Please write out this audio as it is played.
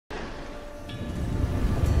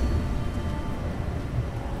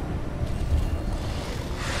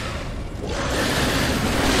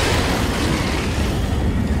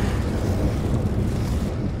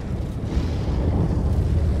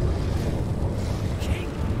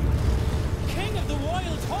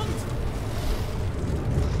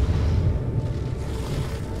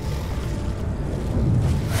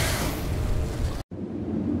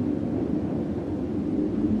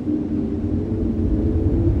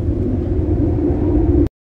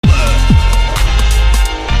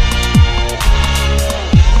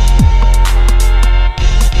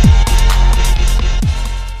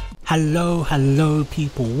Hello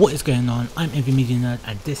people, what is going on? I'm Every Media Nerd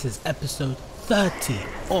and this is episode 30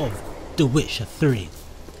 of The Witcher 3.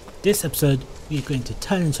 This episode we're going to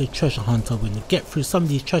turn into a treasure hunter. We're going to get through some of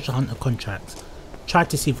these treasure hunter contracts, try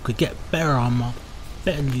to see if we could get better armor,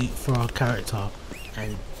 better loot for our character,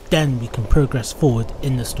 and then we can progress forward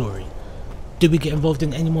in the story. Do we get involved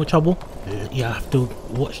in any more trouble? You have to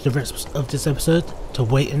watch the rest of this episode to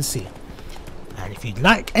wait and see. And if you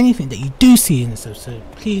like anything that you do see in this episode,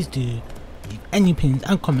 please do leave any opinions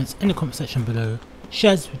and comments in the comment section below.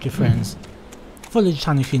 Share this with your friends. Follow the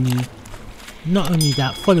channel if you're new. Not only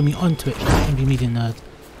that, follow me on Twitch at Every Media Nerd.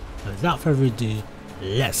 But without further ado,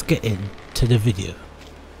 let's get into the video.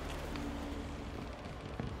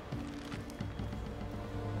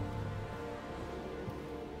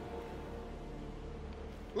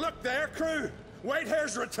 Look there, crew!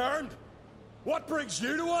 Whitehair's returned! What brings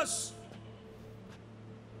you to us?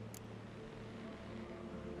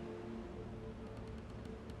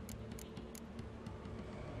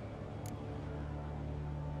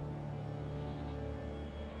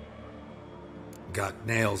 Got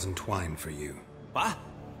nails and twine for you. What?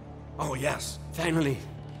 Oh yes, finally.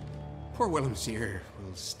 Poor Willem's here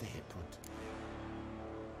will stay put.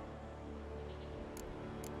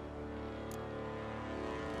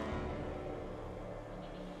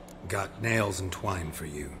 Got nails and twine for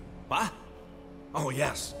you. What? Oh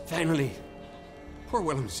yes, finally. Poor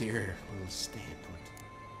Willem's here will stay put.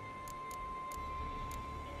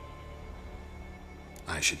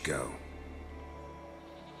 I should go.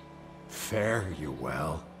 Fare you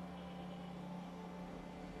well.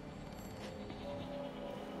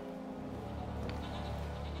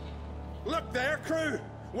 Look there, crew!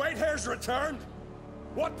 Whitehair's returned!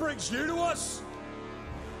 What brings you to us?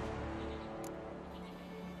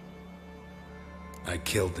 I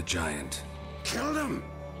killed the giant. Killed him!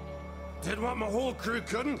 Did what my whole crew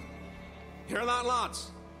couldn't? Hear that,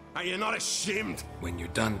 lads? Are you not ashamed? When you're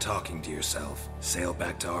done talking to yourself, sail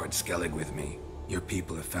back to Ard Skellig with me. Your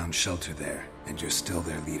people have found shelter there, and you're still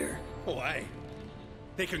their leader. Oh, aye.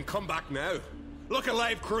 They can come back now. Look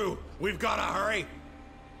alive, crew. We've got to hurry.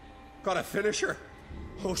 Got a finisher?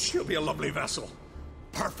 Oh, she'll be a lovely vessel.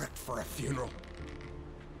 Perfect for a funeral.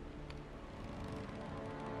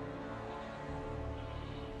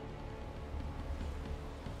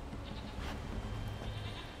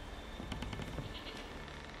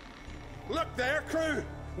 Look there, crew.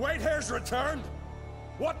 Whitehair's returned.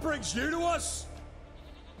 What brings you to us?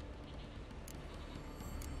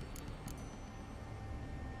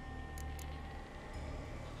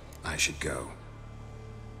 I should go.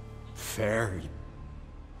 Fare.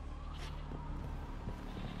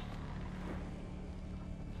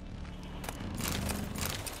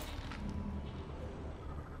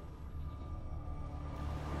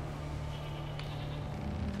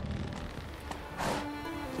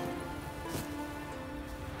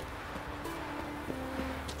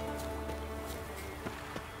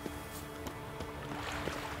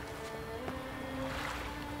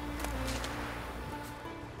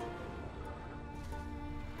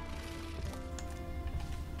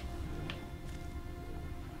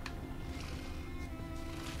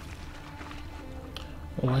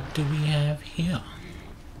 What do we have here?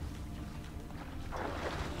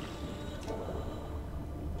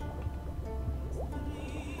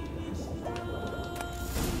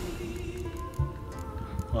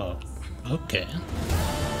 Well, okay.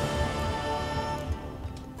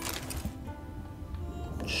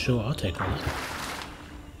 Sure, I'll take one.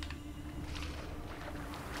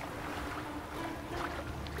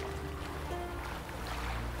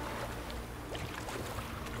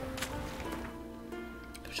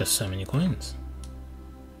 Just so many coins.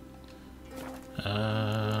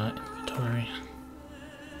 Inventory.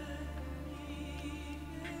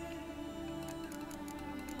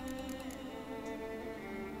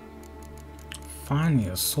 Finally,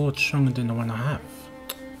 a sword stronger than the one I have.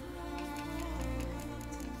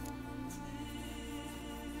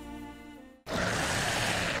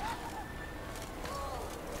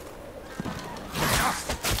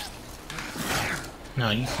 No,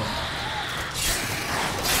 you can't.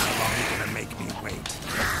 Make me wait.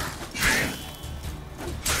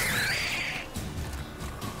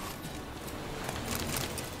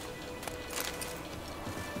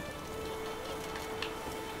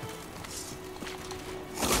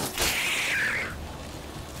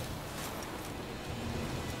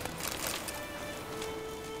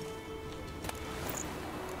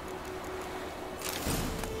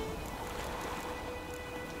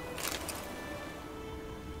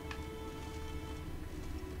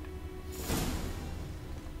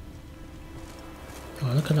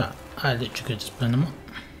 Oh, look at that. I literally could just burn them up.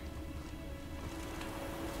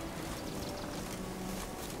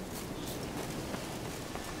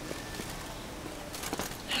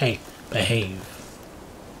 Hey, behave.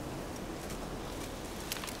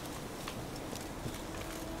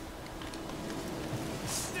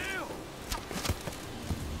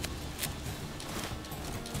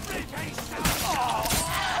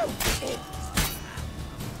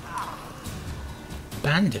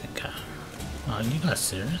 Bandit guy. Oh, you got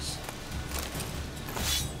serious?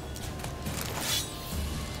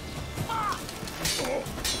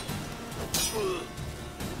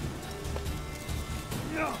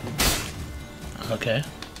 Okay.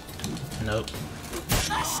 Nope.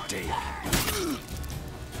 Mistake.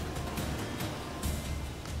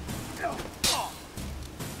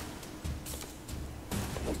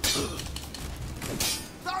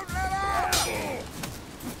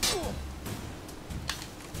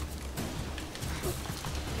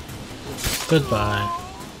 Goodbye.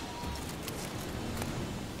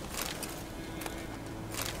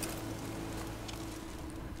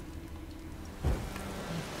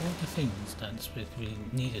 All the things that this would be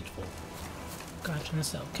needed for. Guy trying to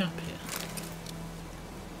set up camp here.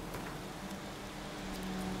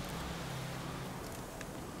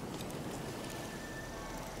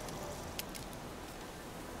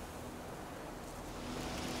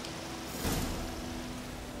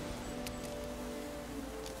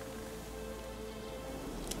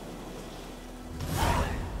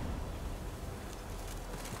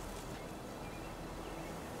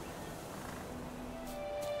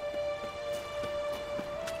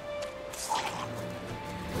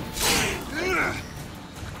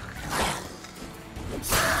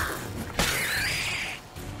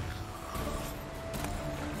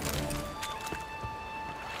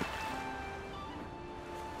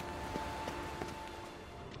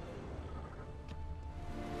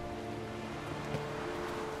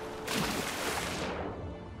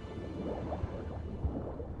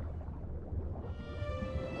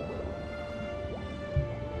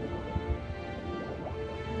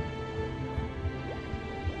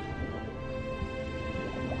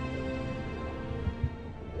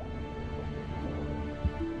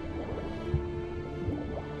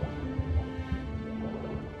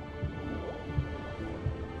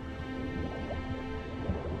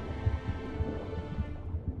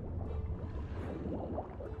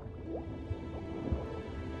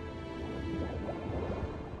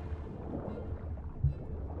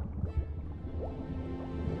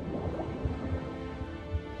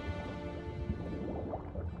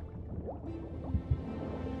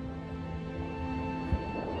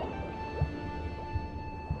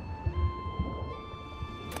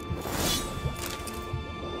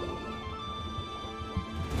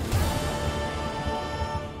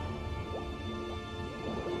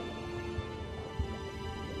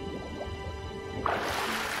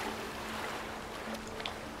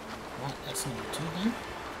 That's number 2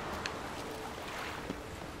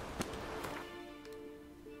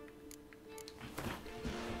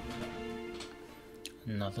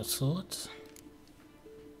 then. Another sword.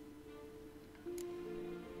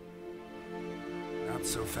 Not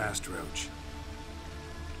so fast, Roach.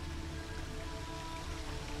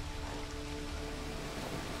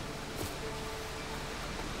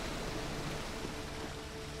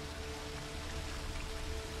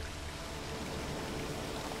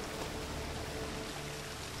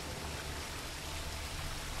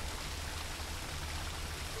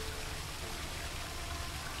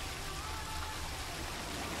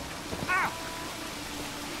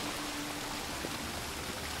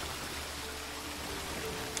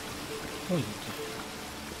 Oh, you do.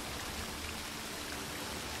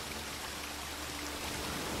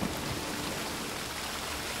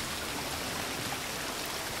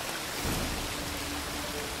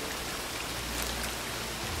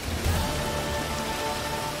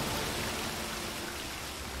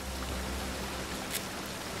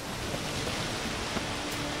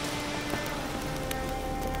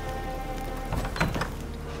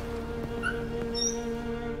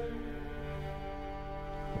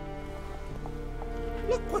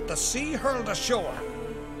 Look what the sea hurled ashore.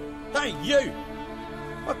 Hey, you!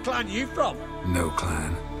 What clan you from? No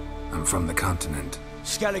clan. I'm from the continent.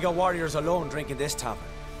 Skellige warriors alone drinking this tavern.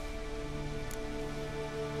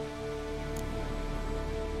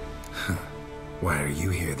 Why are you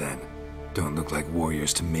here then? Don't look like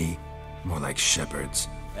warriors to me. More like shepherds.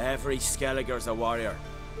 Every Skellige's a warrior.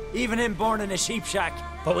 Even him born in a sheep shack.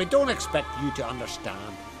 But we don't expect you to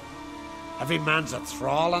understand. Every man's a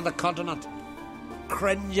thrall on the continent,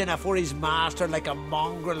 cringing afore his master like a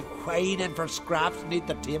mongrel whining for scraps beneath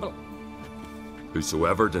the table.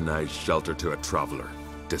 Whosoever denies shelter to a traveller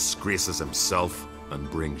disgraces himself and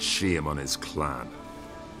brings shame on his clan.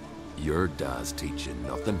 Your dad's teaching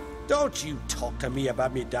nothing. Don't you talk to me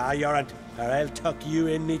about me da, Yoran, or I'll tuck you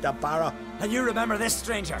in neath the barrow. And you remember this,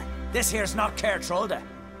 stranger. This here's not Caer Trolda.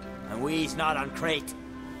 And we's not on Crate.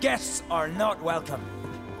 Guests are not welcome.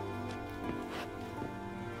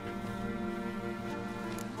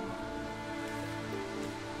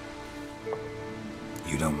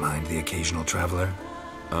 You don't mind the occasional traveler?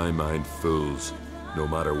 I mind fools, no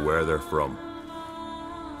matter where they're from.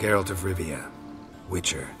 Geralt of Rivia,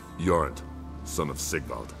 Witcher. Jorund, son of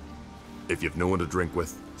Sigvald. If you've no one to drink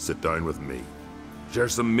with, sit down with me. Share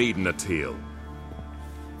some mead and a teal.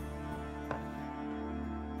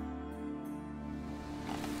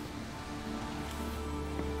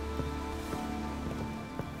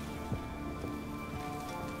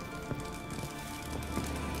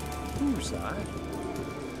 Who's that?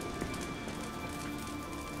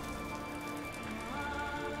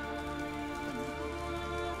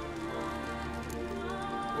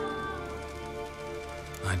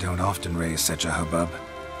 I don't often raise such a hubbub.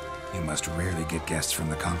 You must rarely get guests from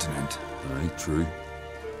the continent. Aye, true.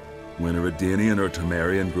 When a Redanian or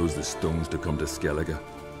Temerian grows the stones to come to Skellige,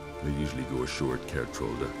 they usually go ashore at Caer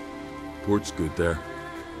Trolda. Port's good there.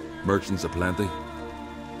 Merchants aplenty.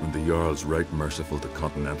 And the Jarl's right merciful to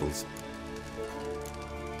continentals.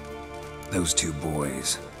 Those two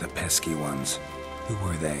boys, the pesky ones, who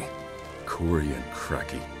were they? Corey and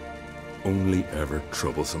Cracky. Only ever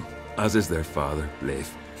troublesome. As is their father,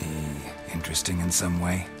 Leif. Interesting in some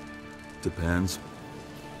way? Depends.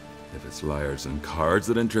 If it's liars and cards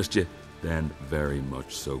that interest you, then very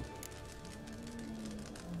much so.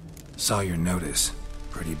 Saw your notice.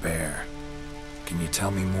 Pretty bare. Can you tell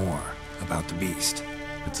me more about the beast?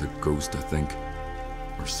 It's a ghost, I think.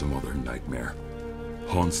 Or some other nightmare.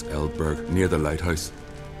 Haunts Eldberg, near the lighthouse.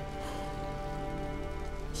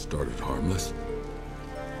 Started harmless.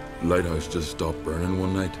 Lighthouse just stopped burning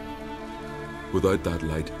one night. Without that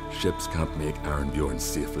light, ships can't make Arenbjorn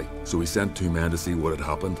safely. So we sent 2 men to see what had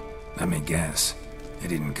happened. Let me guess. They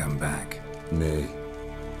didn't come back. Nay,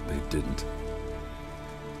 they didn't.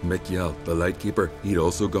 Mikjal, the lightkeeper, he'd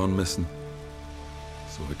also gone missing.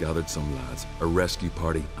 So I gathered some lads, a rescue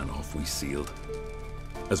party, and off we sailed.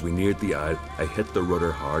 As we neared the isle, I hit the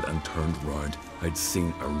rudder hard and turned round. I'd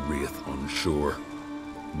seen a wraith on shore.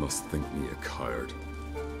 Must think me a coward.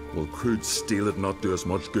 Will crude steel it not do us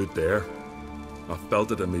much good there? I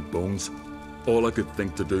felt it in me bones. All I could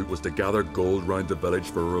think to do was to gather gold round the village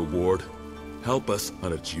for a reward. Help us,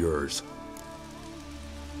 and it's yours.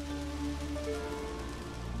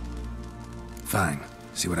 Fine.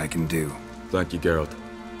 See what I can do. Thank you, Geralt.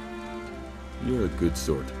 You're a good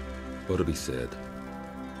sort. Ought to be said.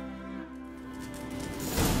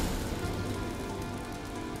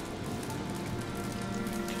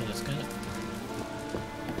 Okay, let's go.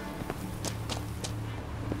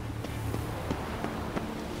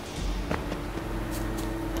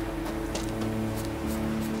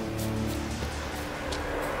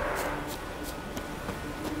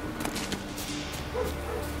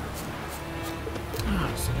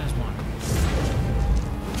 So there's one.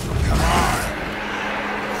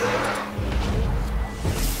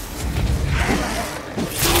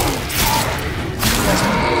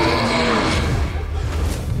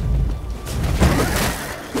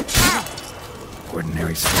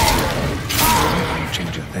 Ordinary skeleton. Won't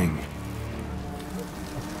change a thing.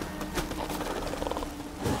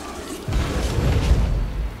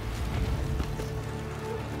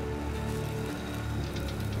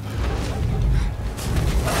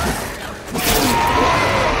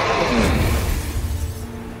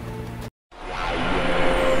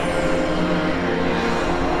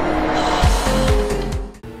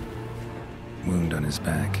 Wound on his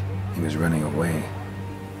back. He was running away.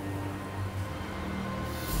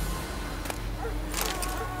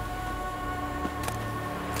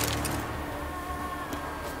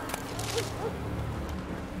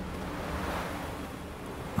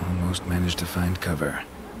 Almost managed to find cover.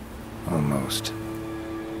 Almost.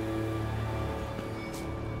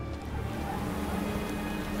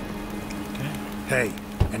 Okay. Hey,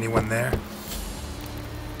 anyone there?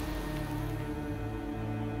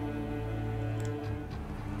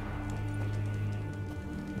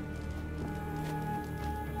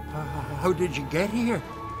 How did you get here?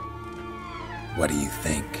 What do you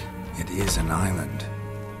think? It is an island.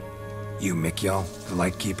 You Mikjal, the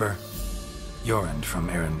Lightkeeper? Jorund from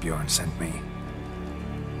Arenbjorn sent me.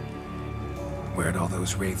 Where'd all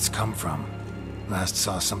those wraiths come from? Last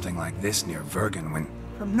saw something like this near Vergen when...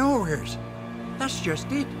 From nowheres. That's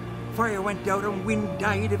just it. Freya went out and Wind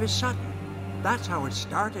died of his son. That's how it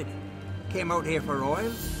started. Came out here for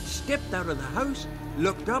oil, stepped out of the house,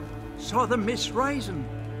 looked up, saw the mist rising.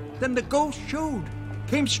 Then the ghost showed.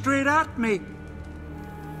 Came straight at me.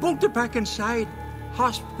 Bolted back inside.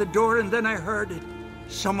 Hosped the door and then I heard it.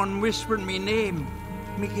 Someone whispered me name.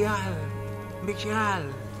 Miguel. Miguel.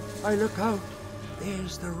 I look out.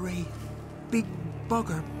 There's the wraith. Big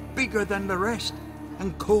bugger. Bigger than the rest.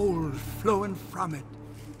 And cold flowing from it.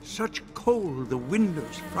 Such cold the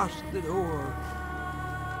windows frosted o'er.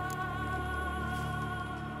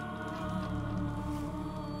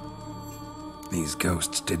 These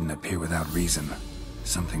ghosts didn't appear without reason.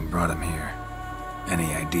 Something brought them here. Any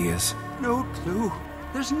ideas? No clue.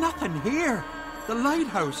 There's nothing here. The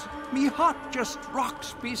lighthouse, me hut just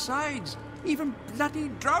rocks besides. Even bloody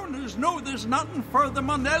drowners know there's nothing for them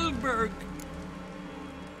on Eldberg.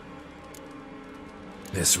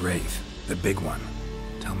 This wraith, the big one.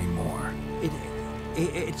 Tell me more.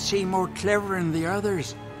 It seemed more clever than the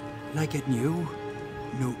others. Like it knew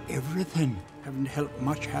everything. Haven't helped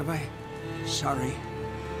much, have I? Sorry.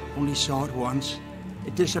 Only saw it once.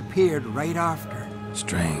 It disappeared right after.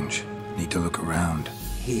 Strange. Need to look around.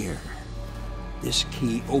 Here. This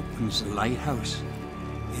key opens the lighthouse.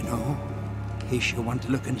 You know, in case you want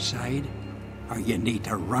to look inside, or you need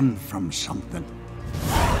to run from something.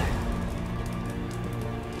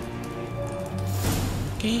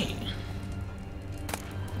 Okay.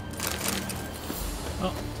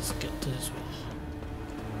 Oh, let's get to this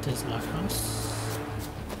one. This lighthouse.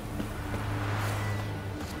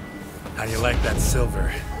 How you like that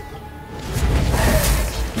silver?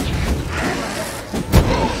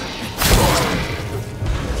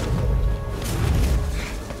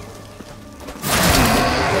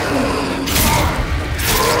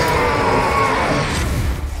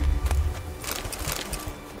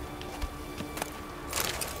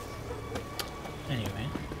 Anyway.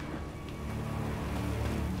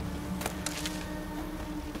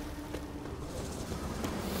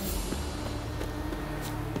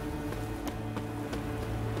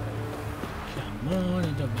 Come on,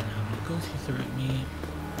 it don't matter how many ghosts you threw at me.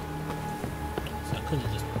 So I could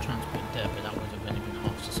have just transported there, but that would have only been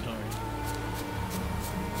half the story.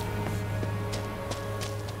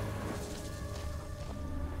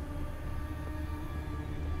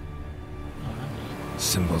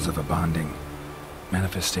 Symbols of a bonding.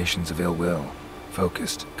 Manifestations of ill will.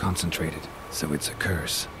 Focused, concentrated. So it's a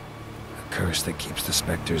curse. A curse that keeps the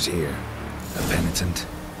specters here. A penitent.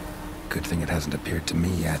 Good thing it hasn't appeared to me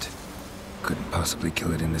yet. Couldn't possibly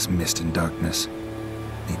kill it in this mist and darkness.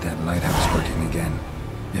 Need that lighthouse working again.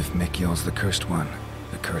 If Mikyol's the cursed one,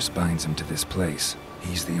 the curse binds him to this place.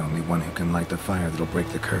 He's the only one who can light the fire that'll break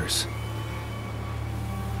the curse.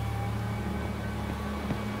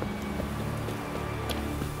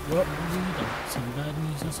 Well, we got some bad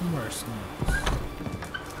news and some worse news.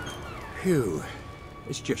 Phew.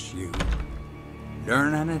 It's just you.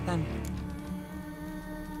 Learn anything?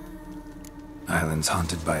 Island's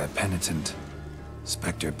haunted by a penitent.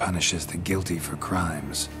 Spectre punishes the guilty for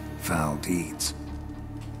crimes, foul deeds.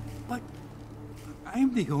 But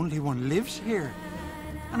I'm the only one lives here.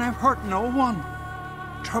 And I've hurt no one.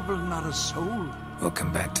 Trouble not a soul. We'll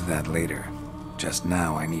come back to that later. Just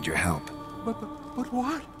now, I need your help. But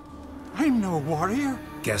what? I'm no warrior.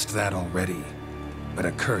 Guessed that already. But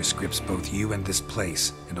a curse grips both you and this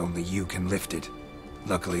place, and only you can lift it.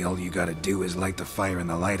 Luckily, all you gotta do is light the fire in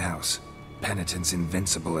the lighthouse. Penitent's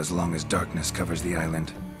invincible as long as darkness covers the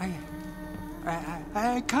island.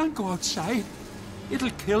 I can't go outside. It'll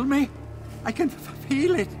kill me. I can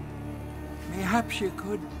feel it. Mayhaps you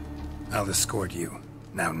could. I'll escort you.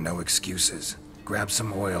 Now, no excuses. Grab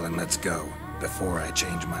some oil and let's go, before I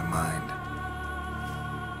change my mind.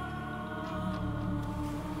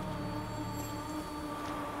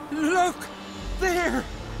 Look! There!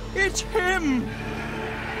 It's him!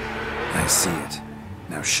 I see it.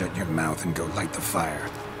 Now shut your mouth and go light the fire.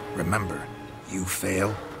 Remember, you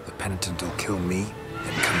fail, the penitent will kill me,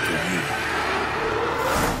 then come for you.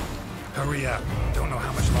 Hurry up. Don't know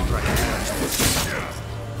how much longer I can manage this.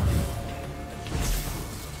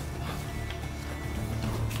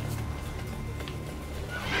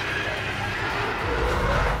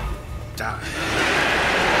 Die.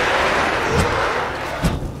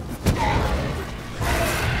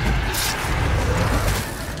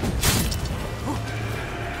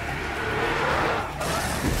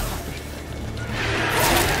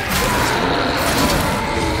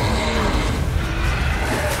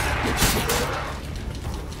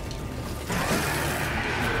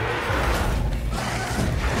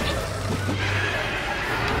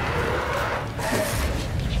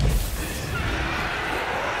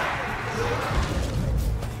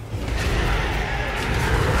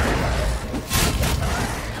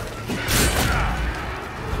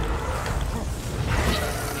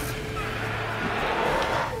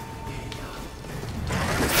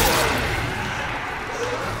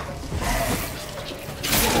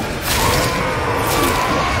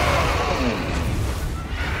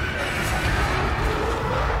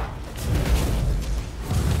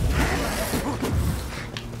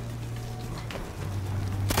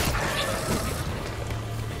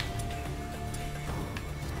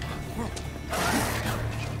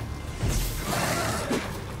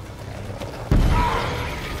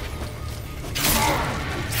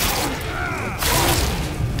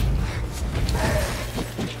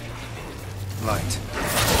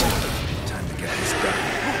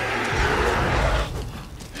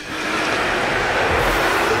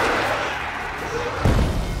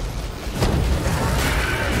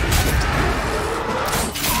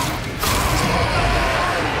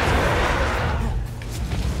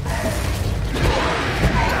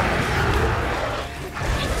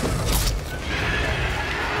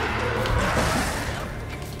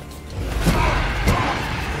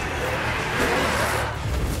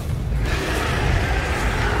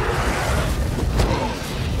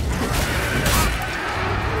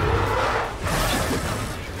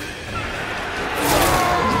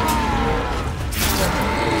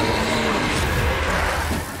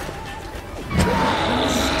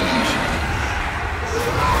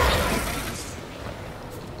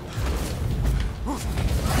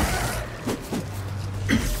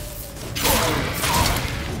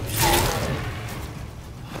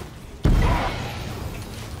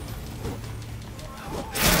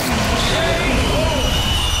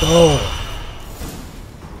 Oh.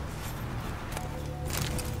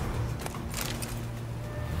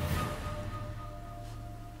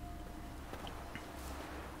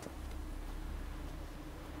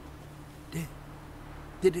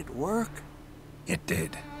 Did it work? It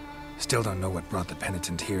did. Still don't know what brought the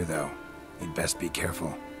penitent here, though. You'd best be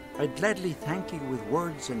careful. I'd gladly thank you with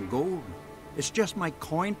words and gold. It's just my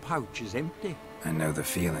coin pouch is empty. I know the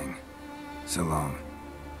feeling. So long.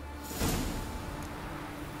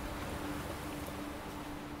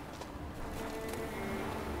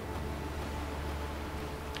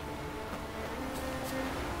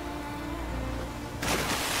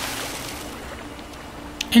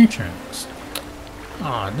 Entrance.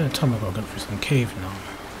 Ah, don't tell me we're going through some cave now.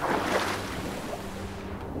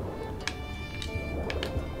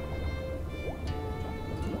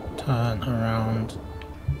 Turn around.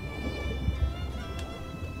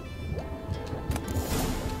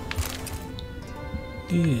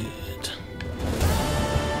 Good.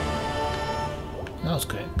 That was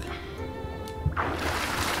quick.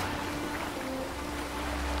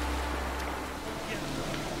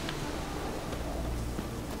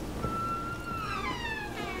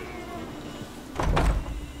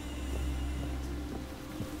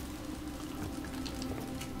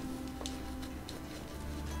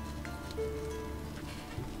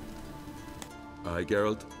 Aye,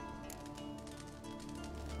 Geralt.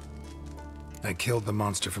 I killed the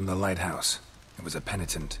monster from the lighthouse. It was a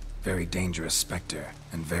penitent, very dangerous specter,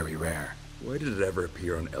 and very rare. Why did it ever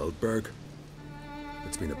appear on Eldberg?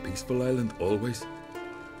 It's been a peaceful island always.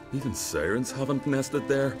 Even sirens haven't nested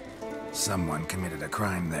there. Someone committed a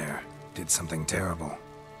crime there. Did something terrible.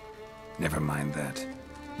 Never mind that.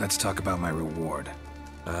 Let's talk about my reward.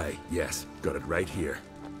 Aye, yes. Got it right here.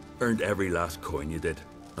 Earned every last coin you did.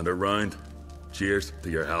 And a round. Cheers to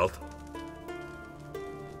your health.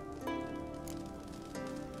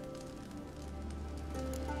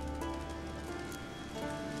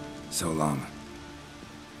 So long.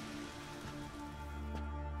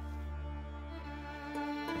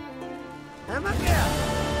 Emma,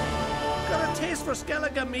 got a taste for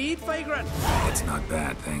Skellige mead, vagrant? It's not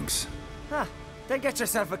bad, thanks. Ah, then get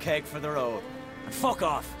yourself a cake for the road. And fuck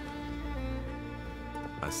off.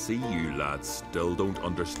 I see you lads still don't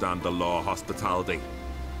understand the law of hospitality.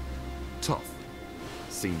 Tough.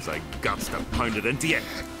 Seems like guts to pound it into you.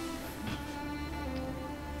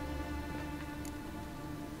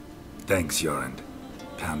 Thanks, Jorund.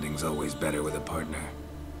 Pounding's always better with a partner.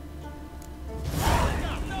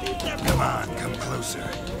 Come on, come closer.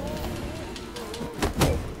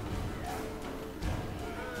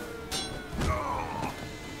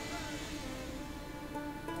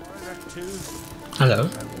 Hello.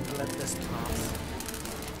 Let this pass.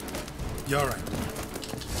 Jorund.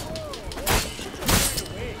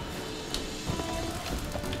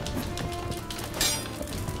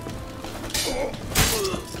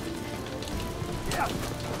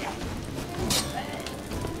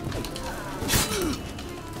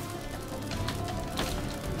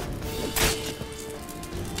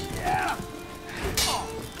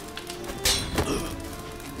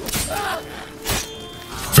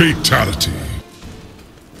 Fatality.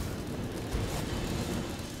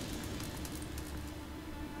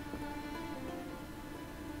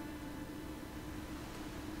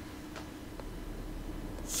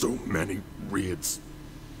 So many raids.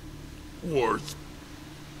 Wars.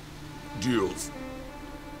 Duels.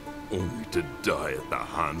 Only to die at the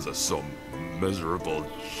hands of some miserable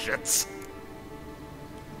shits.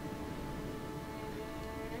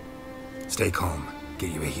 Stay calm.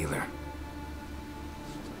 Get you a healer.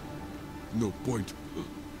 No point.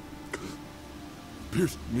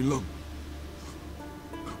 Pierced me lung.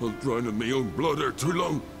 I'll drown in my own blood ere too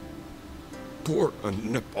long. Pour a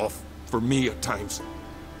nip off for me at times.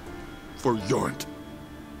 For Jorund,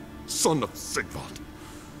 son of Sigvald,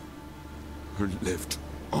 who lived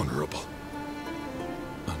honorable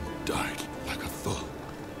and died like a thug.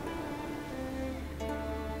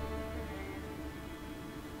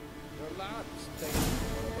 The lads, they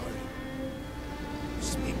about it.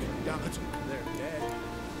 Speak, damn it. They're dead.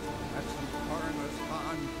 That's the coroner's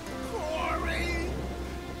hand. Quarry!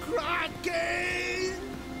 Cracking!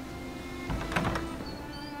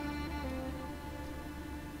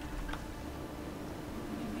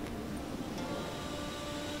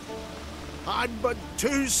 I'd but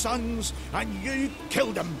 2 sons, and you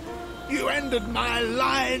killed them. You ended my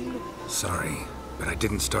line. Sorry, but I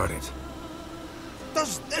didn't start it.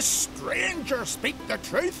 Does this stranger speak the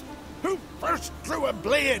truth? Who first drew a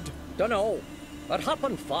blade? Dunno. It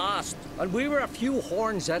happened fast, and we were a few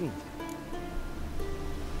horns in.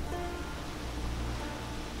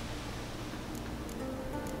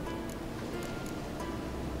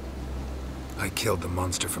 I killed the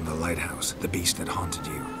monster from the lighthouse, the beast that haunted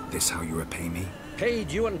you. This how you repay me?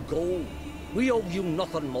 Paid you in gold. We owe you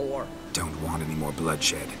nothing more. Don't want any more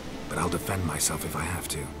bloodshed, but I'll defend myself if I have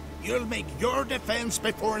to. You'll make your defense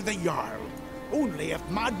before the Jarl. Only if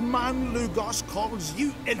Madman Lugos calls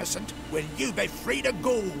you innocent will you be free to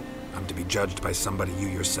go. I'm to be judged by somebody you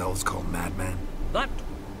yourselves call madman? That,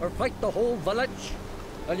 or fight the whole village.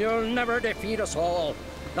 And you'll never defeat us all.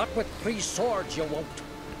 Not with 3 swords, you won't.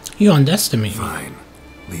 You underestimate me. Fine.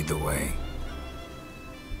 Lead the way.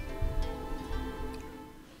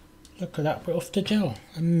 Look at that, we're off to jail.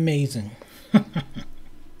 Amazing.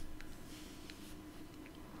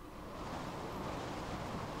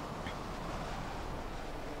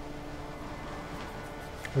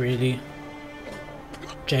 Really?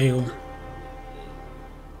 Jail?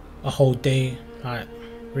 A whole day? Like,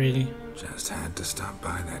 really? Just had to stop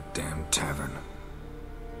by that damn tavern.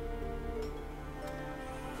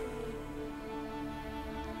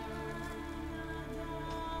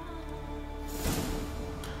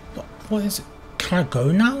 What is it? Can I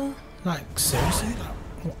go now? Like, seriously? Like,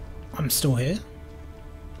 what? I'm still here?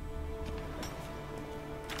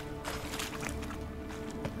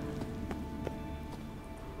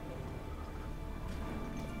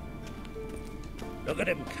 Look at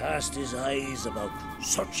him cast his eyes about,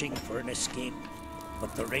 searching for an escape.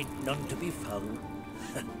 But there ain't none to be found,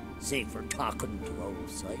 save for talking to old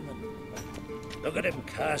Simon. Look at him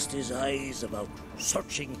cast his eyes about,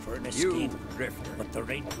 searching for an escape. You, Drifter, but there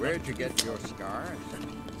ain't where'd you get your scars?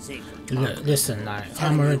 Save for Look, listen, like,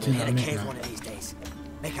 I'm already in that mood cave now. one of these days.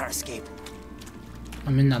 Make our escape.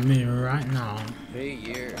 I'm in that mood right now. 3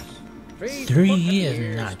 years. 3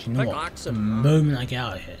 years now, do you know what? The moment I get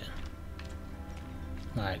out of here,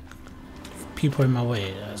 like, people in my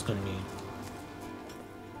way, it's gonna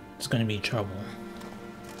be trouble.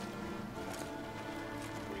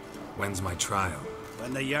 When's my trial?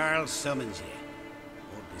 When the Jarl summons you.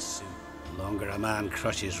 Won't be soon. The longer a man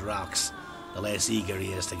crushes rocks, the less eager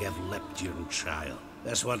he is to give lip during trial.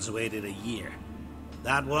 This one's waited a year.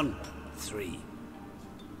 That one, 3.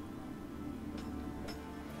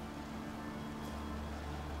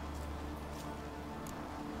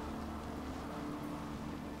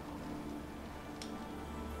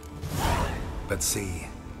 But see,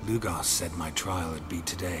 Lugos said my trial would be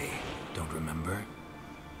today. Don't remember?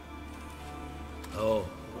 Oh,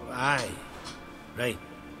 aye. Right.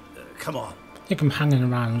 Come on. I think I'm hanging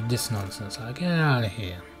around with this nonsense. Like, get out of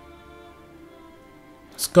here.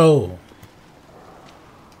 Let's go.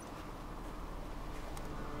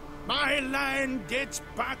 My line dates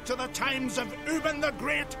back to the times of Uben the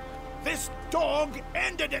Great. This dog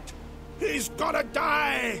ended it. He's gotta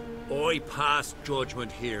die. I pass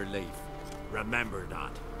judgment here, Leif. Remember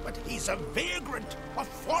that. But he's a vagrant, a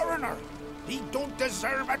foreigner. He don't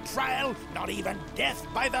deserve a trial, not even death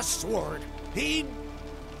by the sword. He...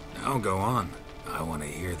 Now go on. I want to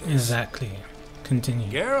hear this. Exactly. Continue.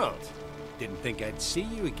 Geralt, didn't think I'd see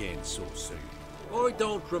you again so soon. I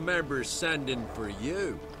don't remember sending for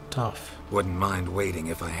you. Tough. Wouldn't mind waiting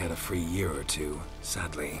if I had a free year or two.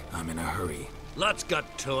 Sadly, I'm in a hurry. Let's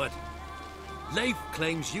get to it. Leif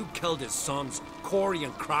claims you killed his sons, Corey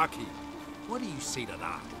and Crocky. What do you see to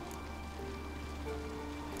that?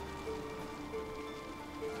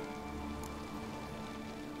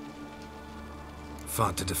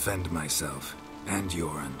 Fought to defend myself, and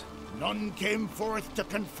Jorund. None came forth to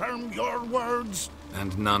confirm your words.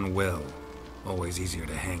 And none will. Always easier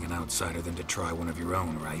to hang an outsider than to try one of your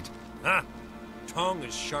own, right? Ha! Tongue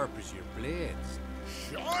as sharp as your blades.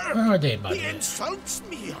 Sure. Where are they, buddy? He insults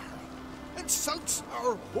me. Insults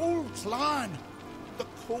our whole clan. The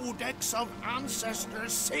Codex of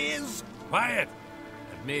Ancestors says... Quiet!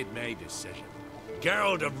 I've made my decision.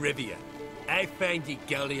 Geralt of Rivia, I find you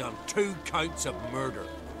guilty on 2 counts of murder.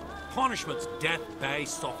 Punishment's death by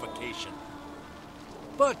suffocation.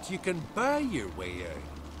 But you can buy your way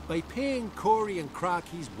out by paying Corey and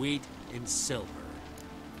Crocky's weight in silver.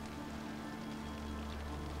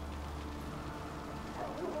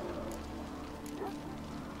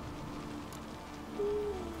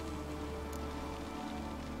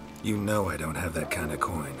 You know I don't have that kind of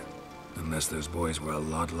coin. Unless those boys were a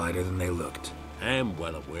lot lighter than they looked. I'm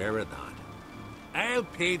well aware of that. I'll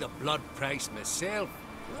pay the blood price myself.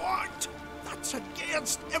 What? That's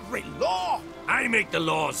against every law. I make the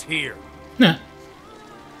laws here. Nah.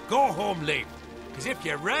 Go home, Leif. Because if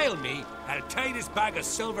you rile me, I'll tie this bag of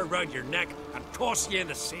silver round your neck and toss you in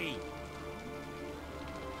the sea.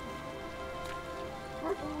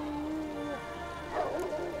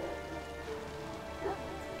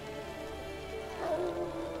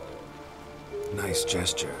 Nice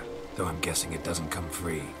gesture. though I'm guessing it doesn't come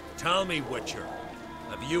free. Tell me, Witcher,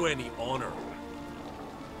 have you any honor?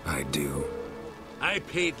 I do. I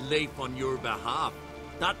paid Leif on your behalf.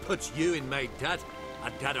 That puts you in my debt, a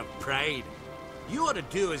debt of pride. You ought to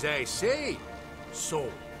do as I say.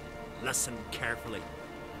 So, listen carefully.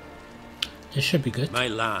 It should be good. My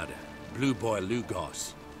lad, Blue Boy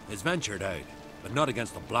Lugos, has ventured out, but not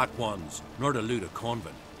against the Black Ones, nor to loot a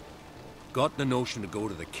convent. Got the notion to go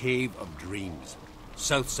to the Cave of Dreams,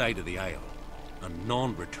 south side of the Isle, and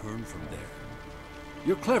none return from there.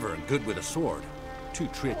 You're clever and good with a sword, two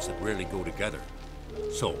traits that rarely go together.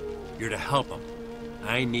 So, you're to help him.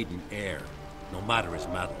 I need an heir, no matter his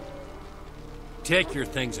mettle. Take your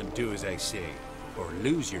things and do as I say, or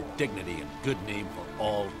lose your dignity and good name for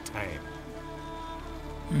all time.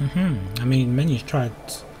 I mean, many's tried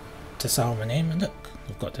to sell my name, and look,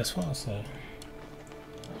 we've got this far, so...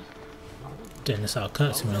 Doing this out of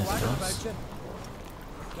courtesy,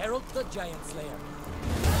 Geralt the Giant Slayer.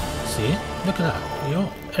 See? Look at that. Yo,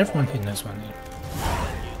 everyone who knows my name.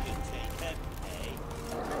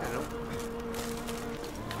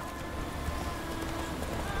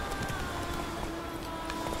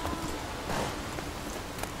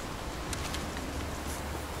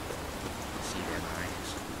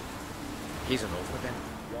 He's an over then.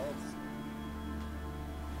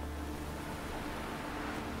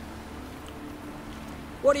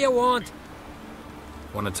 What do you want?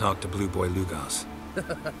 Want to talk to Blue Boy Lugos.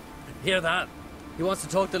 Hear that? He wants to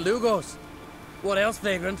talk to Lugos. What else,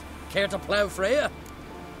 Vagrant? Care to plough Freya?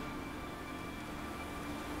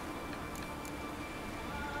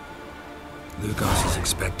 Lugos is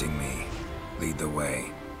expecting me. Lead the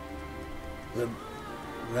way.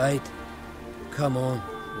 Right. Come on.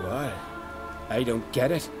 Why? I don't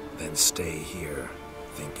get it. Then stay here.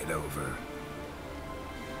 Think it over.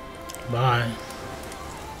 Bye.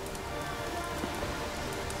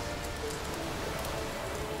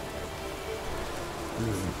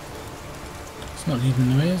 It's not leading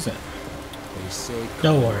the way, is it? They say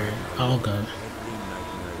Don't worry, I'll go.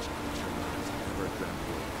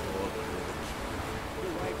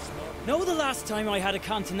 Know the last time I had a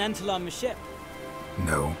Continental on my ship?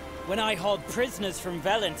 No. When I hauled prisoners from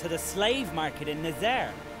Velen to the slave market in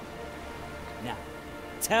Nazaire. Now,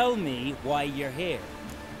 tell me why you're here.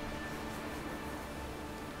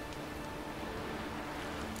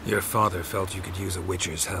 Your father felt you could use a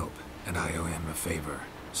Witcher's help, and I owe him a favor,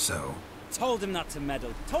 so... Told him not to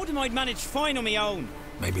meddle. Told him I'd manage fine on my own.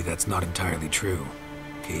 Maybe that's not entirely true.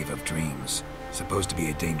 Cave of Dreams. Supposed to be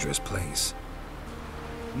a dangerous place.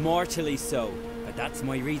 Mortally so, but that's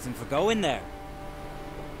my reason for going there.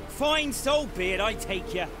 Fine, so be it, I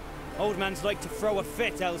take you. Old man's like to throw a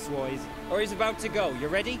fit elsewise. Or he's about to go, you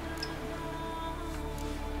ready?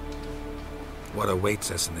 What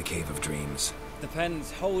awaits us in the Cave of Dreams? Depends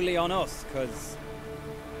wholly on us, cause...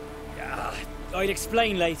 I'd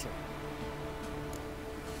explain later.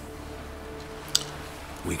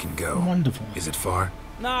 We can go. Wonderful. Is it far?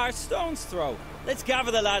 Nah, a stone's throw. Let's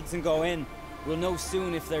gather the lads and go in. We'll know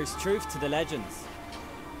soon if there's truth to the legends.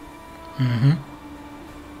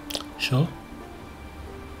 Sure.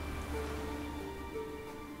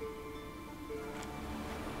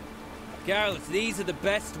 Girls, these are the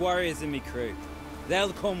best warriors in me crew.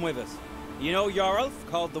 They'll come with us. You know Jarlf,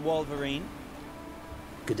 called the Wolverine?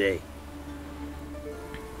 Good day.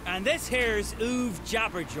 And this here's Uve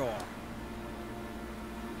Jabberjaw.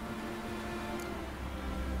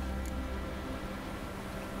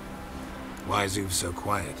 Why is Uve so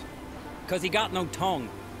quiet? 'Cause he got no tongue.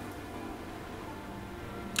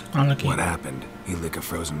 Unlucky. What happened? He lick a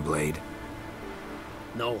frozen blade?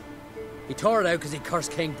 No. He tore it out because he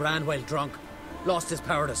cursed King Bran while drunk. Lost his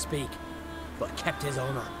power to speak, but kept his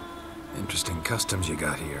honor. Interesting customs you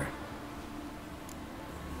got here.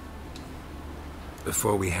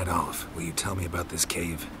 Before we head off, will you tell me about this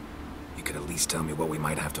cave? You could at least tell me what we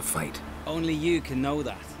might have to fight. Only you can know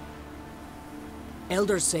that.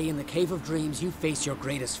 Elders say in the Cave of Dreams you face your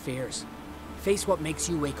greatest fears. Face what makes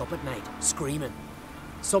you wake up at night, screaming.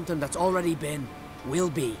 Something that's already been,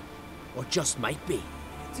 will be, or just might be.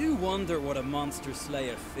 I do wonder what a monster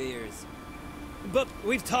slayer fears. But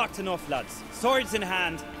we've talked enough, lads. Swords in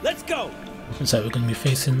hand, let's go! Looks like we're going to be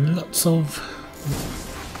facing lots of...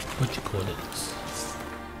 what do you call it?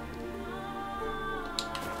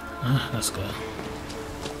 Let's go.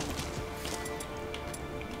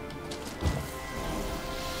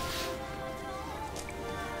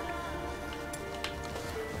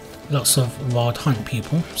 Lots of wild hunt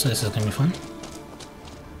people, so this is going to be fun.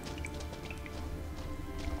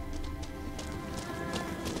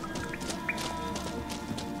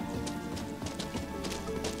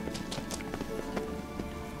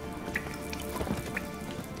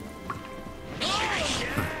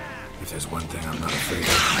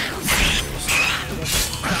 afraid of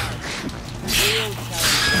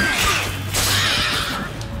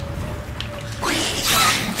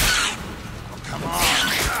Come on!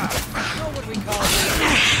 What would we call this?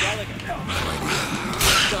 Delegate.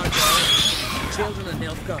 Children of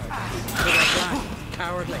Nilfgaard. They were black,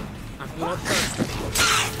 cowardly, and bloodthirsty.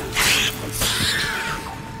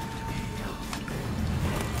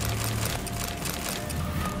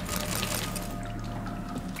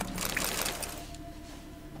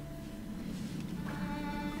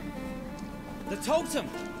 The totem!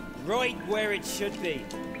 Right where it should be.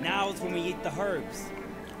 Now's when we eat the herbs.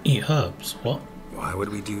 Eat herbs? What? Why would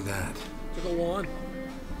we do that? To go on.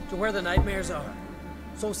 To where the nightmares are.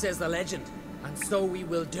 So says the legend. And so we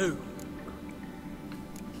will do.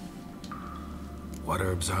 What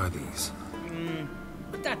herbs are these?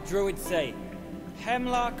 What'd that druid say?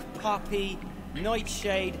 Hemlock, poppy,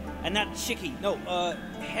 nightshade, and that chickie. No,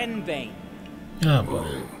 henbane. Oh boy.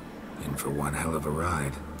 Whoa. In for one hell of a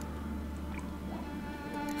ride.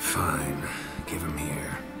 Fine. Give him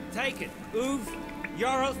here. Take it. Oov.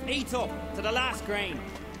 Jarl, eat up to the last grain.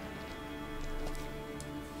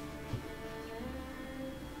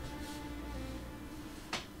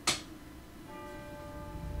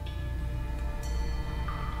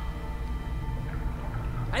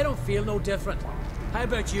 I don't feel no different. How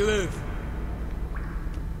about you, Uv?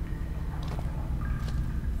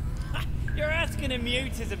 You're asking him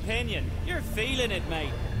mute his opinion. You're feeling it,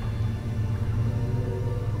 mate.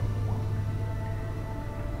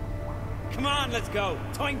 Come on, let's go.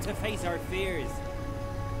 Time to face our fears.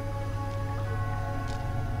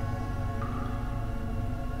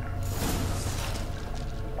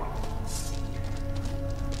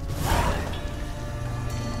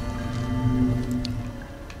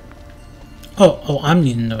 Oh, I'm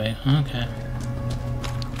leading the way. Okay.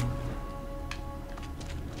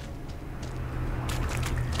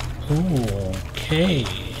 Okay.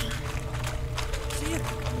 See it?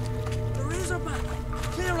 The razorback.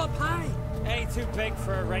 Clear up high. Ain't too big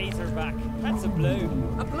for a razorback. That's a blue.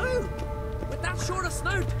 A blue? With that short a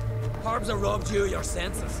snout? Harbs have robbed you of your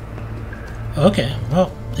senses. Okay,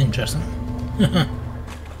 well, interesting.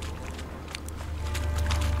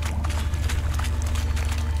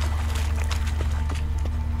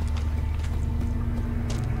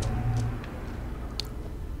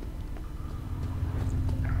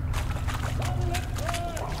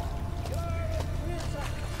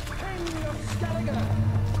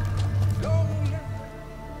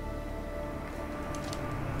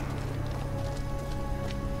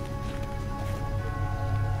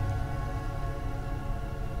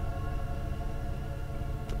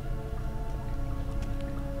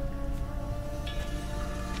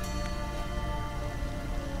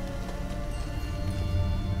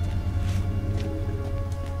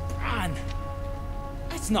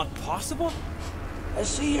 That's not possible. I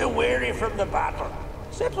see you're weary from the battle.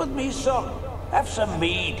 Sit with me, son. Have some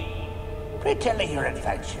mead. Pray tell me your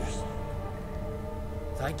adventures.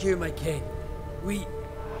 Thank you, my king.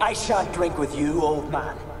 I shan't drink with you, old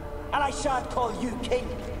man. And I shan't call you king.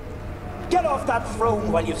 Get off that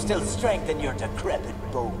throne while you've still strength in your decrepit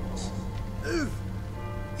bones. Uv,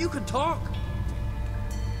 you can talk.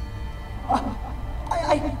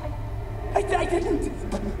 I didn't.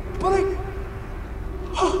 But I...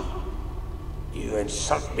 You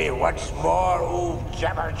insult me once more, old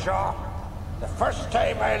Jabberjaw. The first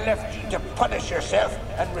time I left you to punish yourself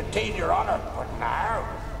and retain your honor, but now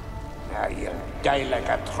you'll die like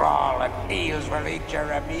a thrall and eels will eat your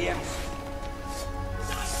remains.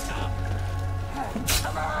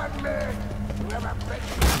 Come on, man! Whoever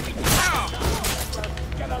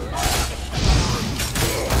get along.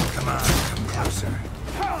 Come on, come closer.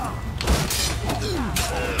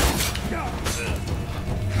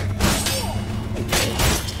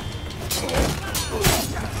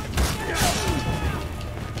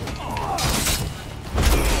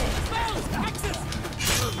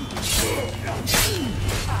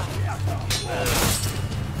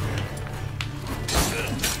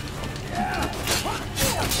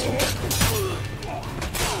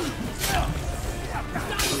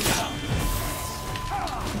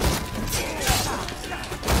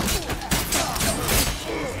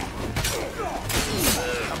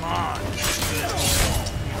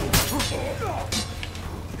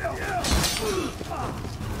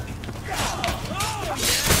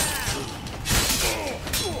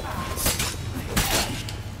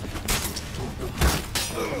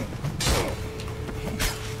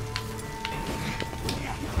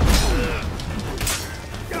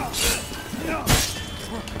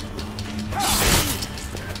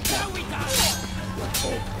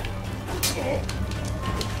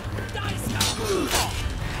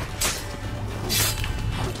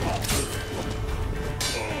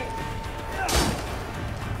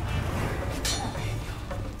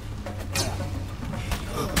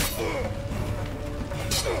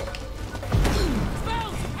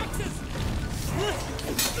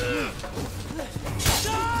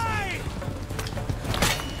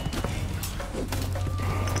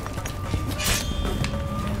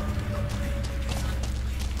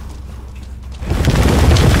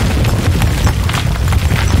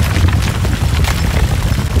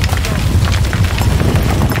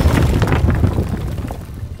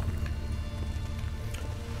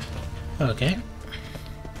 Okay.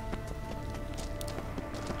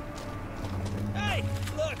 Hey,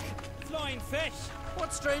 look! Flying fish!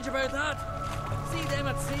 What's strange about that? See them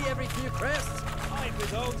at sea every few crests. I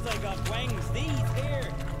with those I got wings. These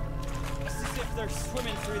here. It's as if they're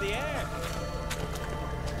swimming through the air.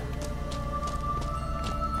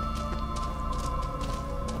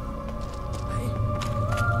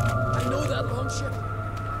 I know that longship.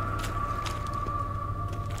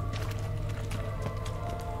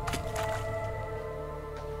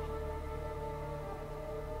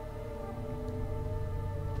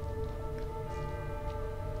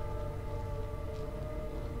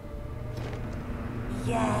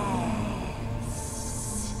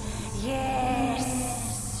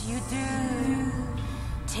 Yes, you do.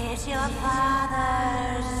 'Tis your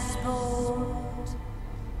father's boat.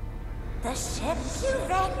 The ship you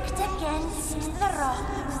wrecked against the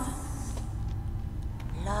rocks.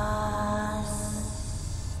 Lost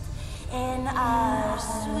in our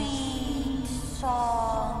sweet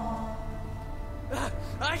song.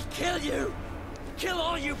 I'll kill you! Kill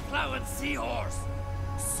all you plowing seahorse!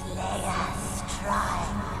 Slay us, try.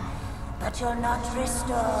 But you'll not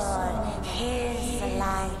restore his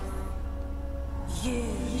life. You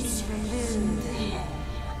slew him.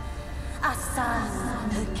 A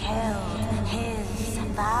son who killed his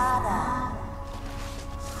father.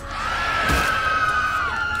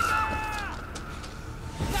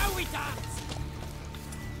 Now we dance!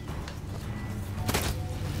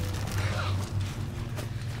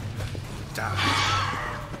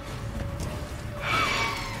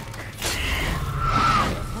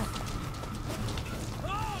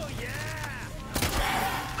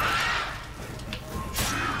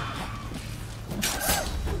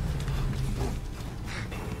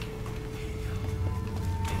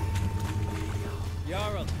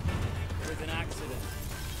 Jarl, there was an accident.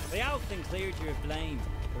 The Althing cleared you of blame.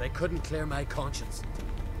 They couldn't clear my conscience.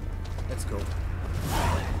 Let's go.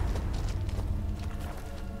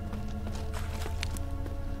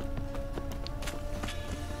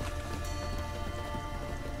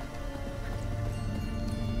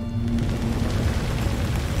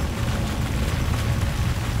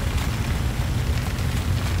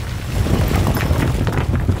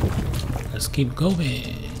 Let's keep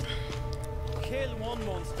going. Kill one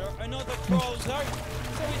monster, another crawls out.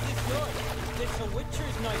 So is this yours? Is this a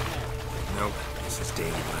witcher's nightmare? Nope, this is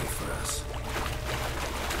daily life for us.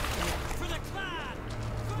 For the clan!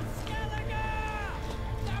 For Scavenger!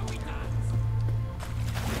 Now we dance!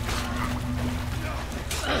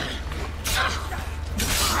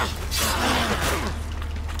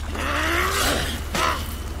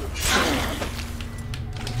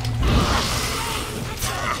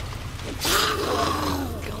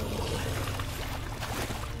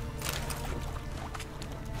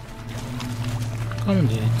 Come on,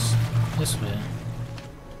 dudes. This way.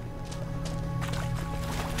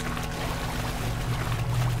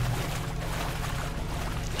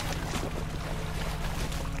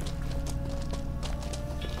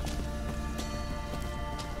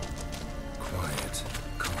 Quiet,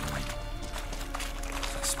 calm,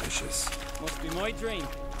 suspicious. Must be my dream.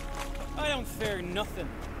 I don't fear nothing.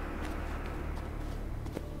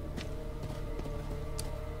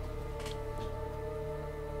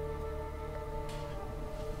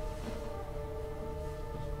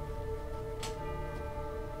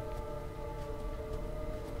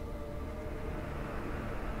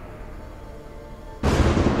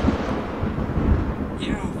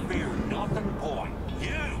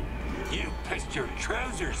 Your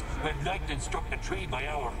trousers when lightning struck the tree by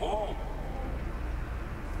our home.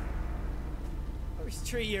 I was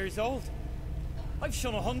 3 years old. I've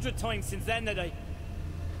shone 100 times since then that I...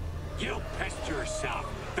 You pissed yourself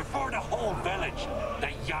before the whole village.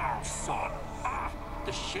 The Jarl's son. Ah,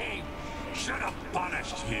 the shame. Should have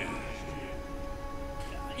punished you.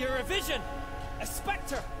 You're a vision! A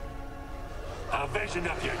spectre! A vision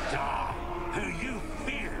of your dad, who you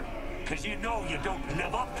fear, because you know you don't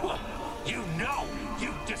live up to him. You know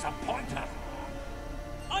you disappoint him.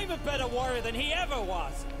 I'm a better warrior than he ever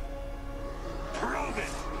was. Prove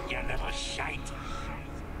it, you little shite.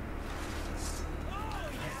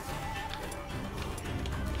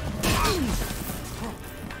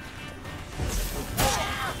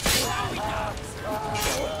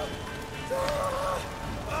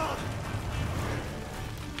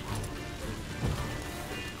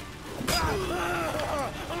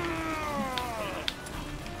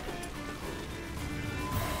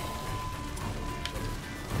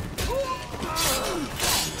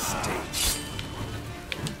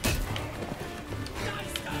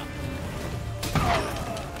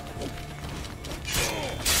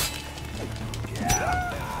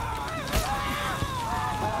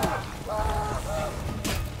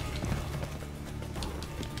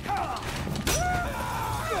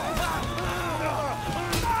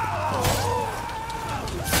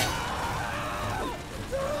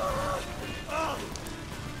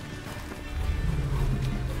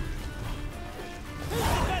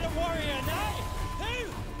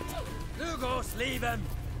 Leave him!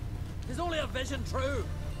 He's only a vision true,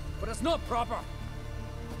 but it's not proper.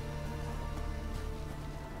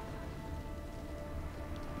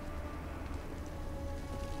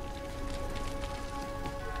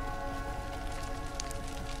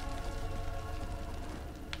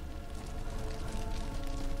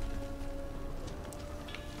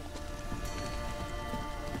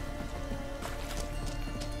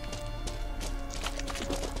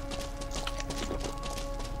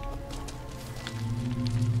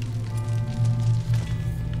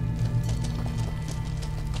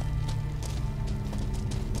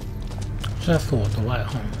 I thought the White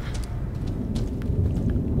Hunt.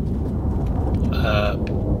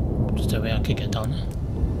 Is there a way I could get down there?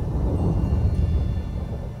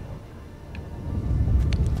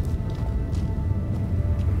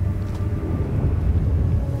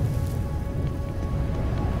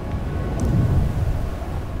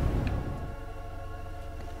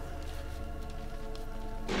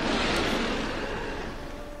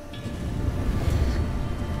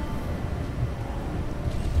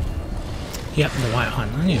 Yep, the White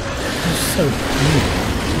Hunt. I knew it. It's so cool.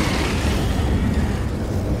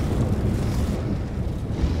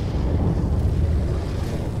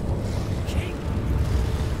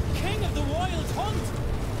 King of the Wild Hunt!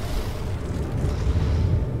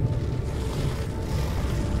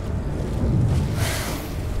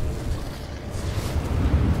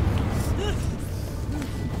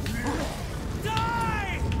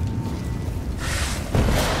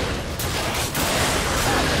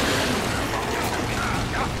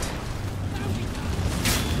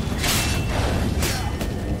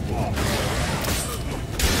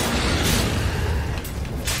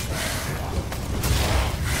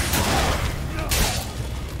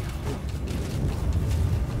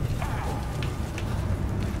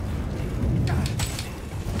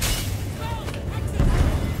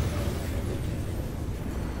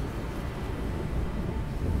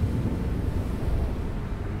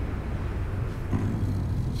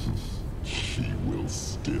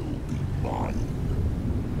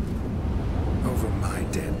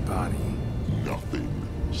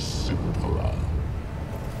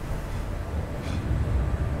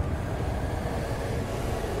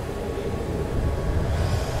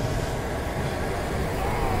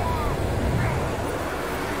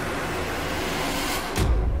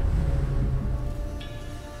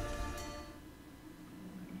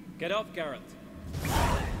 Get up, Geralt.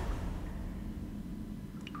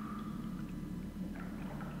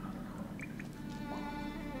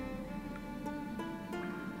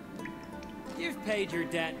 You've paid your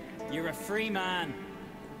debt. You're a free man.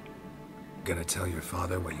 Gonna tell your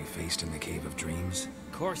father what you faced in the Cave of Dreams?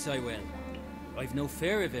 Of course I will. I've no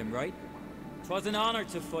fear of him, right? 'Twas an honor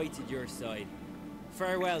to fight at your side.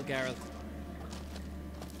 Farewell, Geralt.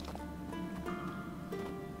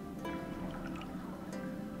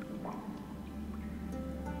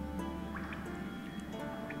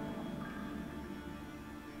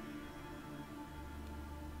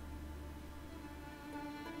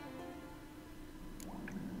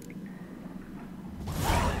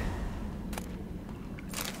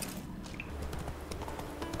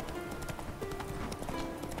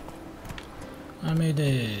 I made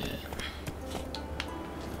it.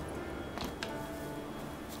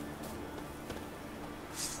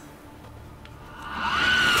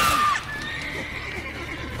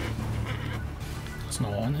 That's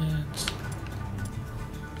not on it.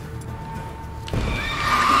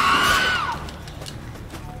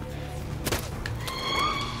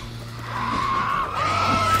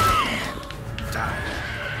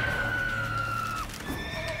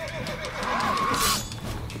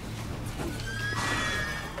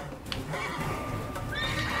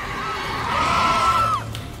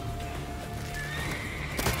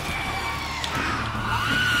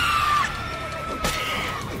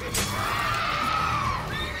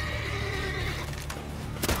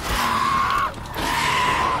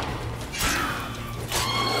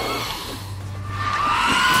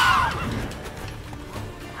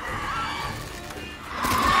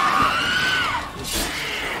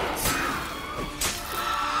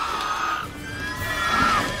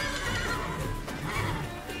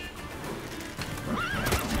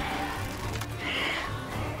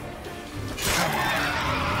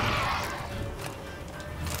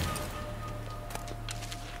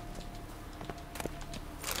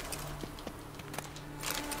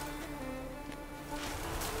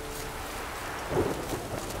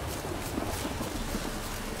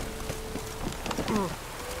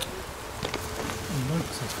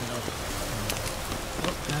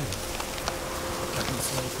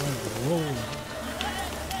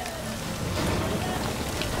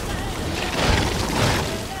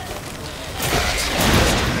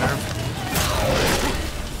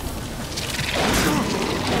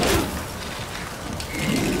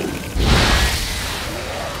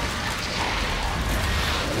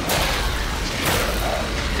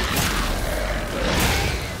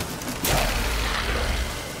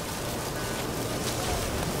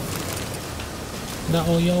 Is that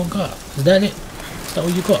all y'all got? Is that it? Is that all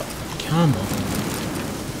you got? Come on.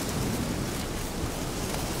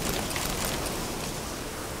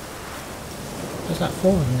 There's like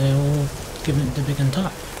 4 of them, they're all giving it the big and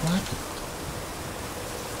tough. What happened?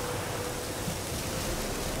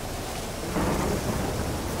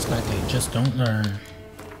 It's like they just don't learn.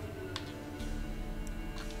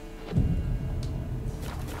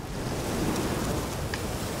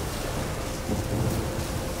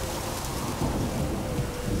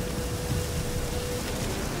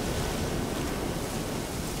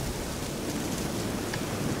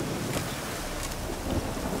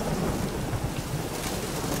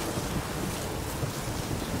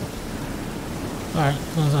 Alright,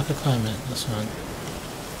 as long as I can climb it, that's fine.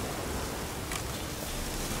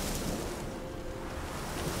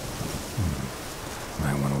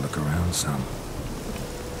 Might want to look around some.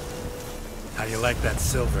 How you like that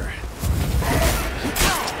silver?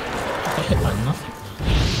 I got hit by nothing.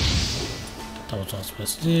 That was what I was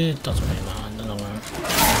supposed to do. Doesn't really matter, I don't know where.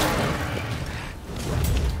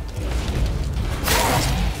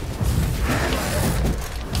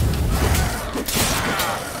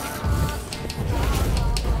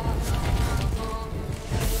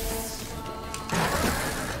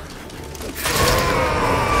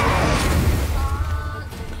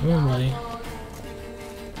 Come on, buddy.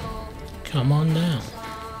 Come on down.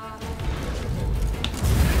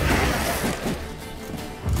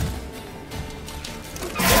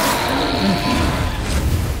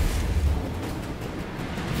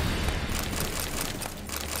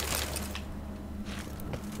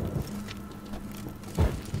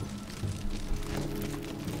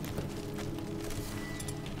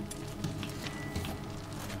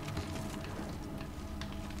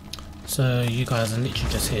 So you guys are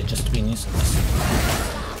literally just here just to be nuisance.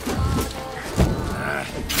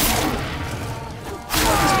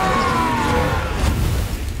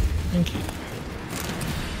 Thank you.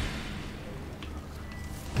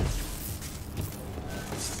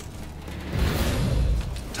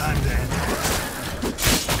 Time to end.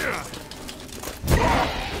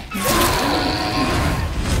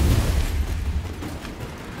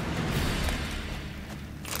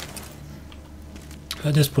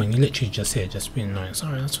 At this point, you're literally just here, just being nice.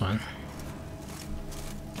 Alright, that's fine.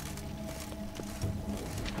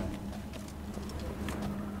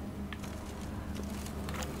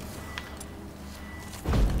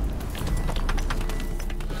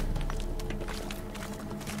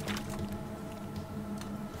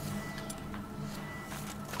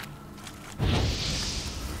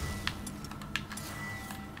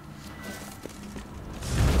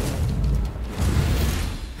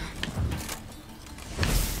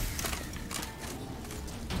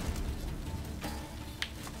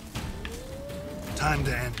 Time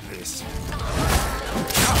to end this.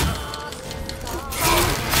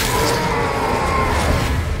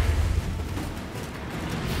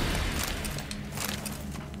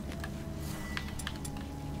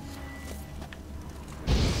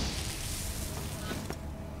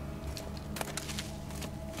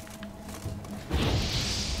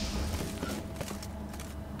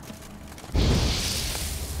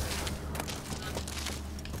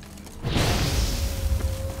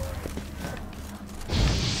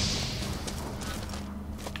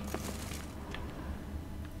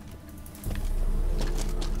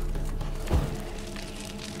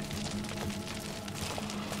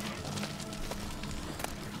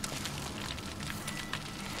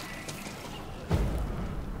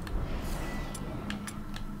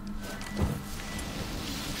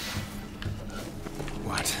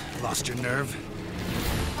 Lost your nerve?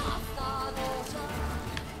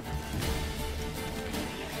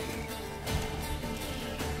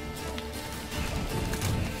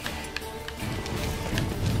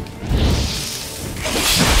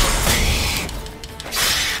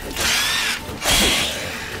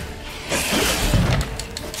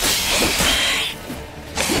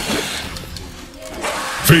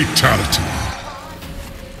 Fatality.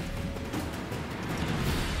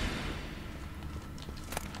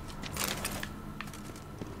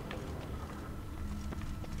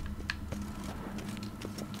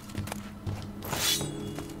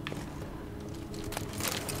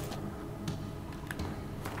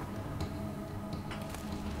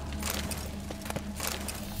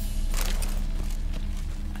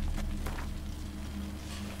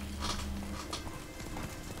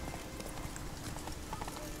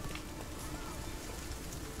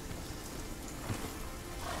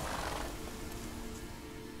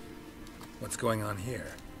 What's going on here?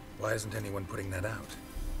 Why isn't anyone putting that out?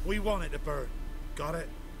 We want it to burn. Got it?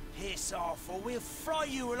 Piss off, or we'll fry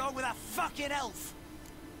you along with a fucking elf!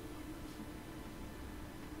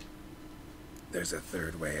 There's a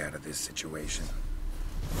third way out of this situation.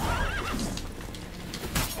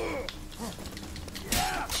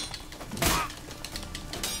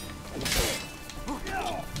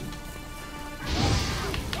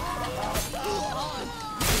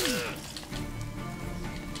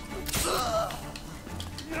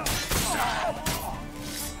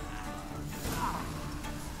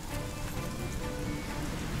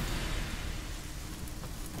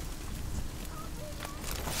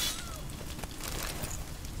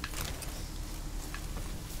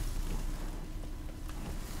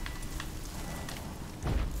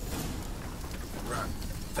 Run,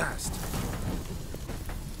 fast.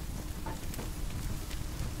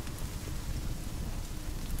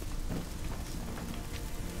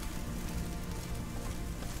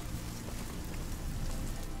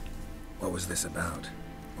 What was this about?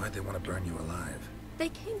 Why'd they want to burn you alive? They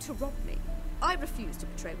came to rob me. I refused to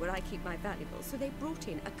betray where I keep my valuables, so they brought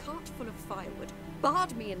in a cart full of firewood,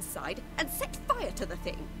 barred me inside, and set fire to the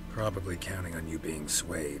thing. Probably counting on you being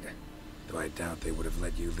swayed. Though I doubt they would have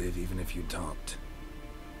let you live even if you talked.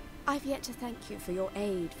 I've yet to thank you for your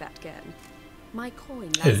aid, Vatgern. My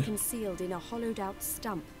coin lies concealed in a hollowed-out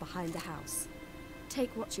stump behind the house.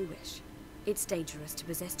 Take what you wish. It's dangerous to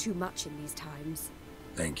possess too much in these times.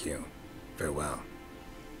 Thank you. Farewell.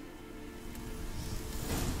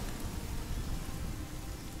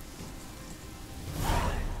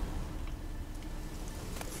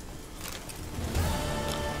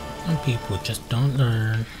 And people just don't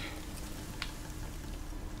learn.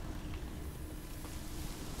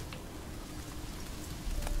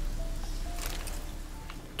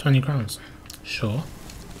 £20. Sure.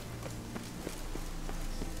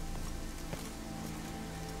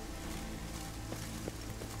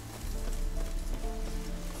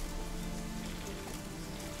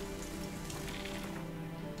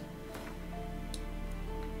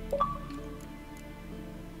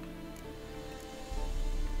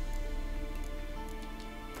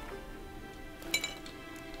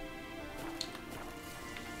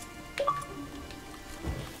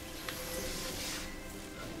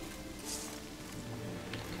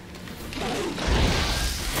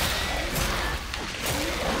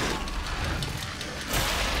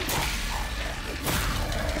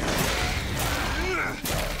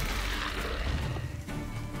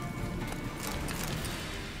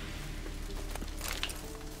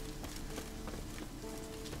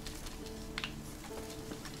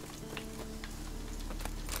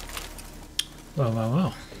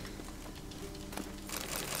 Well.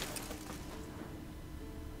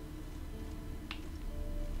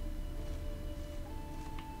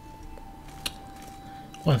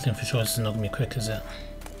 One thing for sure, this is not going to be quick, is it?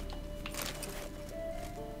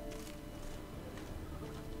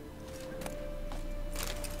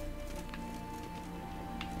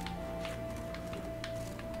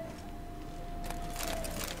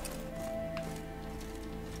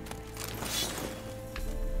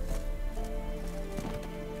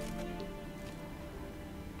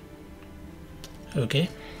 Okay.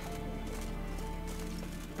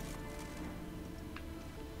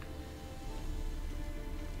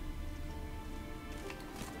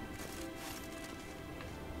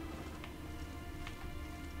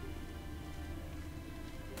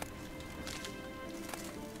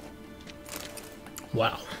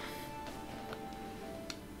 Wow.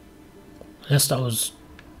 Unless that was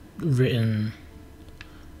written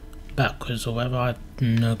backwards or whatever, I have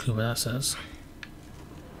no clue what that says.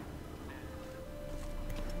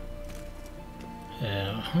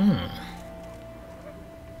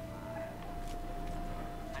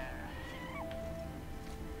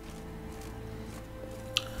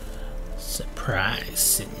 Surprise,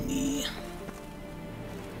 Sydney.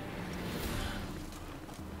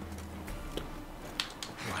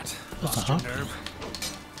 What? What's Lost your up? nerve?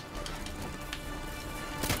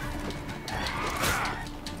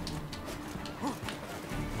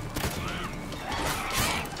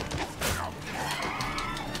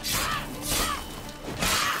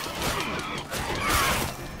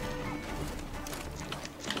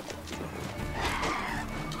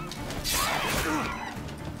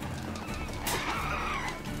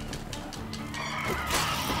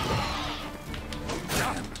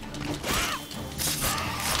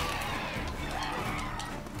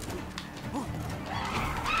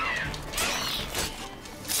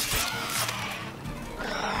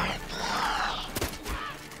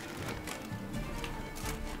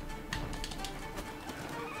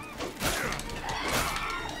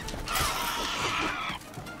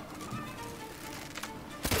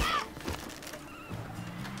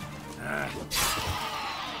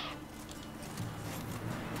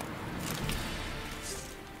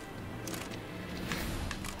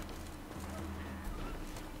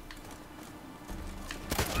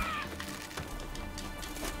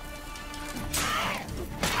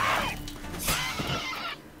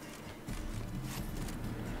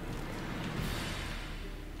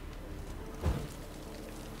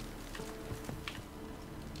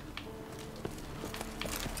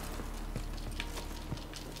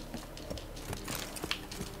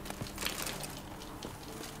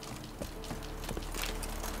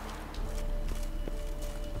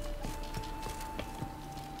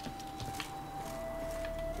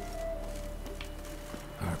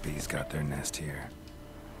 Harpies got their nest here.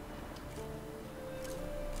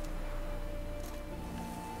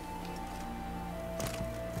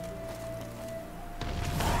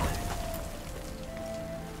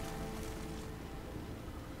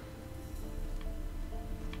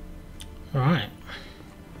 Alright.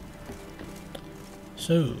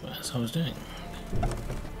 So, as I was doing.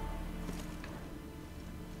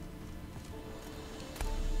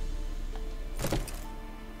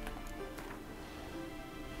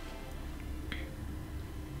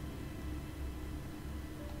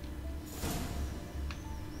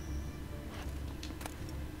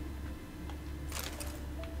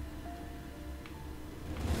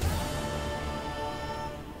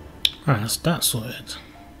 Alright, that's that sorted.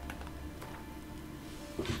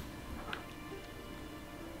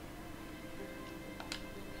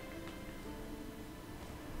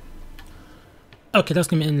 Okay, that's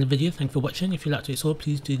going to end the video. Thank you for watching. If you liked what you saw,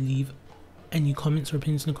 please do leave any comments or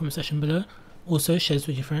opinions in the comment section below. Also, share this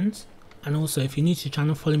with your friends. And also, if you're new to the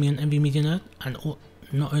channel, follow me on Envy Media Nerd. And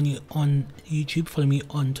not only on YouTube, follow me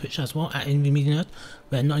on Twitch as well at Envy Media Nerd,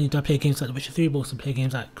 where not only do I play games like The Witcher 3, but also play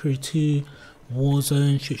games like Crew 2,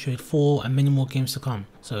 Warzone, Shoot Trade 4, and many more games to come.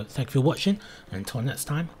 So, thank you for watching. And until next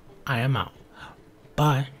time, I am out.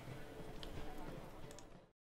 Bye.